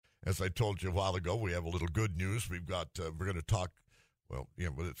as I told you a while ago, we have a little good news. We're going to talk, but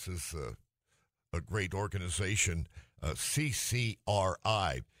this is a great organization,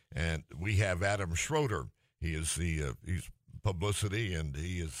 CCRI, and we have Adam Schroeder. He is he's publicity, and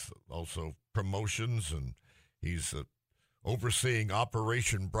he is also promotions, and he's overseeing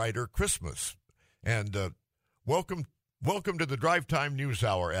Operation Brighter Christmas. And welcome to the Drive Time News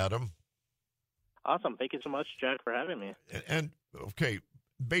Hour, Adam. Awesome. Thank you so much, Jack, for having me. And okay,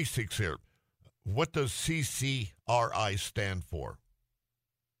 basics here. What does CCRI stand for?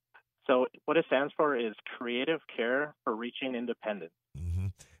 So what it stands for is Creative Care for Reaching Independence. Mm-hmm.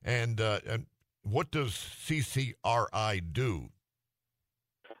 And what does CCRI do?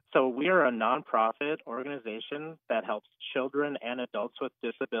 So we are a nonprofit organization that helps children and adults with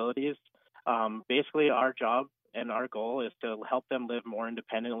disabilities. Basically, our job and our goal is to help them live more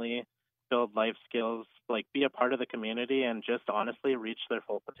independently, build life skills, like be a part of the community, and just honestly reach their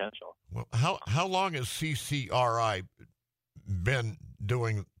full potential. Well, how long has CCRI been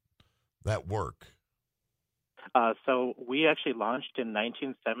doing that work? So we actually launched in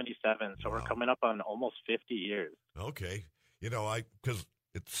 1977, so Wow. We're coming up on almost 50 years. Okay. Because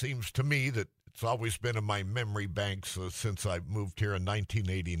it seems to me that it's always been in my memory banks since I moved here in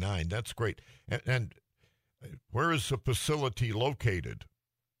 1989. That's great. And where is the facility located?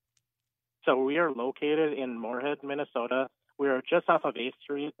 So we are located in Moorhead, Minnesota. We are just off of 8th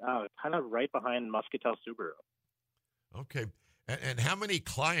Street, kind of right behind Muscatel Subaru. Okay. And how many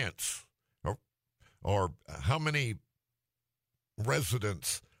clients or how many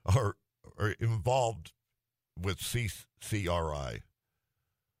residents are involved with CCRI?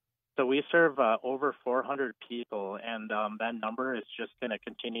 So we serve over 400 people, and that number is just going to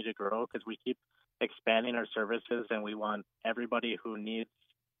continue to grow because we keep expanding our services, and we want everybody who needs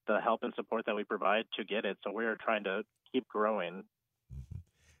the help and support that we provide to get it. So we're trying to keep growing.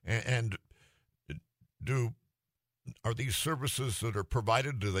 And are these services that are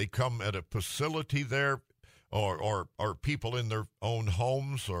provided, do they come at a facility there, or are people in their own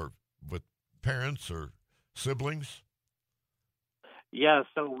homes or with parents or siblings? Yeah,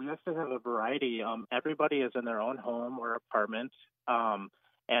 so we actually have a variety. Everybody is in their own home or apartment,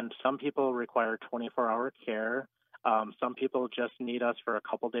 and some people require 24-hour care. Some people just need us for a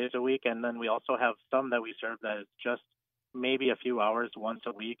couple days a week, and then we also have some that we serve that is just maybe a few hours once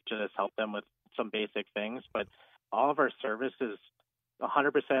a week to just help them with some basic things. But all of our service is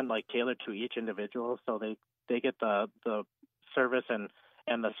 100% like tailored to each individual, so they get the service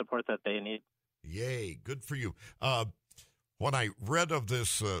and the support that they need. Yay, good for you. When I read of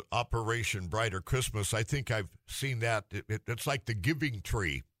this Operation Brighter Christmas, I think I've seen that. It's like the giving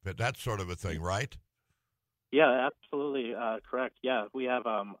tree, that sort of a thing, right? Yeah, absolutely correct. Yeah, we have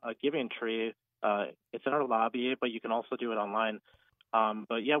a giving tree. It's in our lobby, but you can also do it online.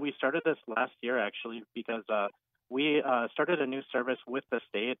 But yeah, we started this last year actually because we started a new service with the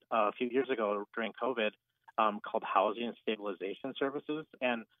state a few years ago during COVID called Housing Stabilization Services.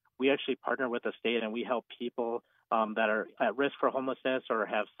 And we actually partner with the state, and we help people that are at risk for homelessness or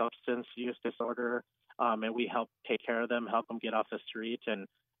have substance use disorder. And we help take care of them, help them get off the street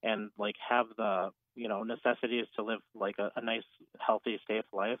and like have the, necessities to live like a nice, healthy, safe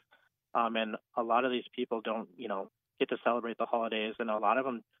life. And a lot of these people don't, get to celebrate the holidays, and a lot of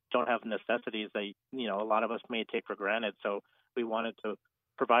them don't have necessities that, a lot of us may take for granted. So we wanted to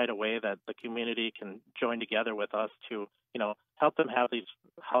provide a way that the community can join together with us to, help them have these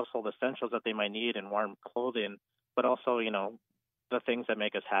household essentials that they might need and warm clothing, but also, the things that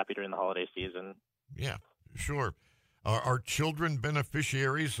make us happy during the holiday season. Yeah, sure. Are children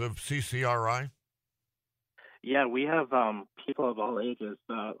beneficiaries of CCRI? Yeah, we have people of all ages.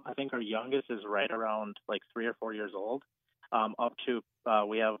 I think our youngest is right around like 3 or 4 years old, up to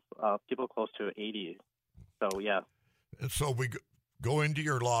we have people close to 80. So, yeah. And so we go into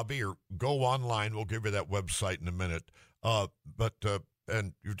your lobby or go online. We'll give you that website in a minute.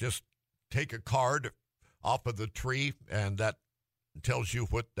 And you just take a card off of the tree, and that tells you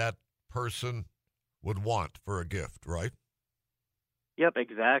what that person would want for a gift, right? Yep,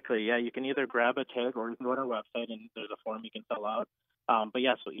 exactly. Yeah, you can either grab a tag or you can go to our website and there's a form you can fill out. But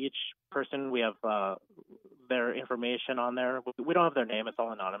yeah, so each person, we have their information on there. We don't have their name. It's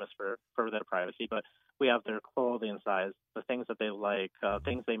all anonymous for their privacy, but we have their clothing size, the things that they like,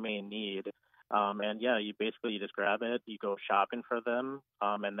 things they may need. And yeah, you just grab it, you go shopping for them,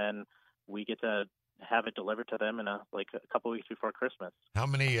 and then we get to have it delivered to them in a couple weeks before Christmas. How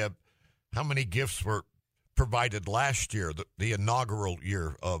many gifts were provided last year, the inaugural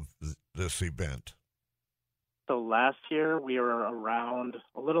year of this event? So last year we were around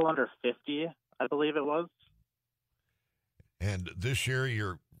a little under 50, I believe it was. And this year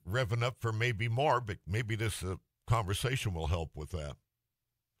you're revving up for maybe more, but maybe this conversation will help with that.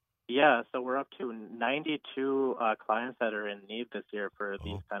 Yeah, so we're up to 92 clients that are in need this year for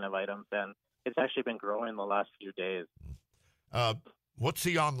these kind of items, and it's actually been growing the last few days. What's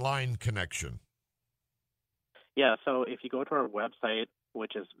the online connection? Yeah, so if you go to our website,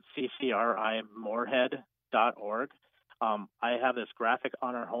 which is CCRIMorehead.org, I have this graphic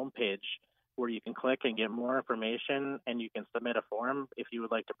on our homepage where you can click and get more information, and you can submit a form if you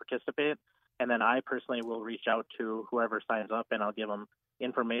would like to participate. And then I personally will reach out to whoever signs up, and I'll give them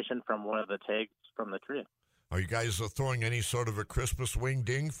information from one of the tags from the tree. Are you guys throwing any sort of a Christmas wing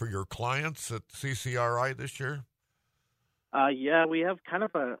ding for your clients at CCRI this year? Yeah, we have kind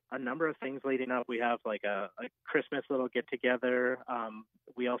of a number of things leading up. We have like a Christmas little get-together.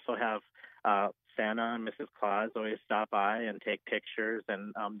 We also have Santa and Mrs. Claus always stop by and take pictures,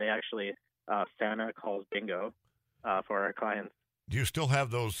 and they actually, Santa calls bingo for our clients. Do you still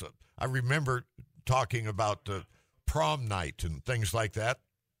have those? I remember talking about prom night and things like that.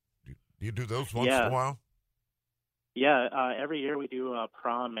 Do you do those once in a while? Yeah, every year we do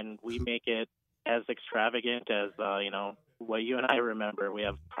prom, and we make it as extravagant as, what you and I remember. We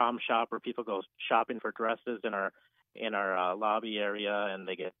have prom shop where people go shopping for dresses in our lobby area, and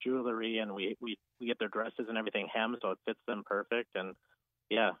they get jewelry, and we get their dresses and everything hemmed so it fits them perfect. And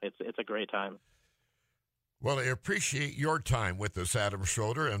yeah, it's a great time. Well, I appreciate your time with us, Adam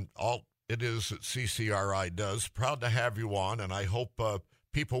Schroeder, and all it is that CCRI does. Proud to have you on, and I hope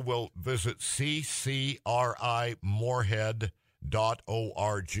people will visit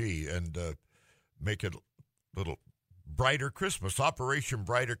CCRIMorehead.org and make it a little brighter Christmas. Operation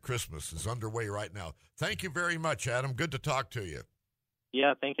Brighter Christmas is underway right now. Thank you very much, Adam. Good to talk to you.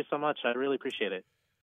 Yeah, thank you so much. I really appreciate it.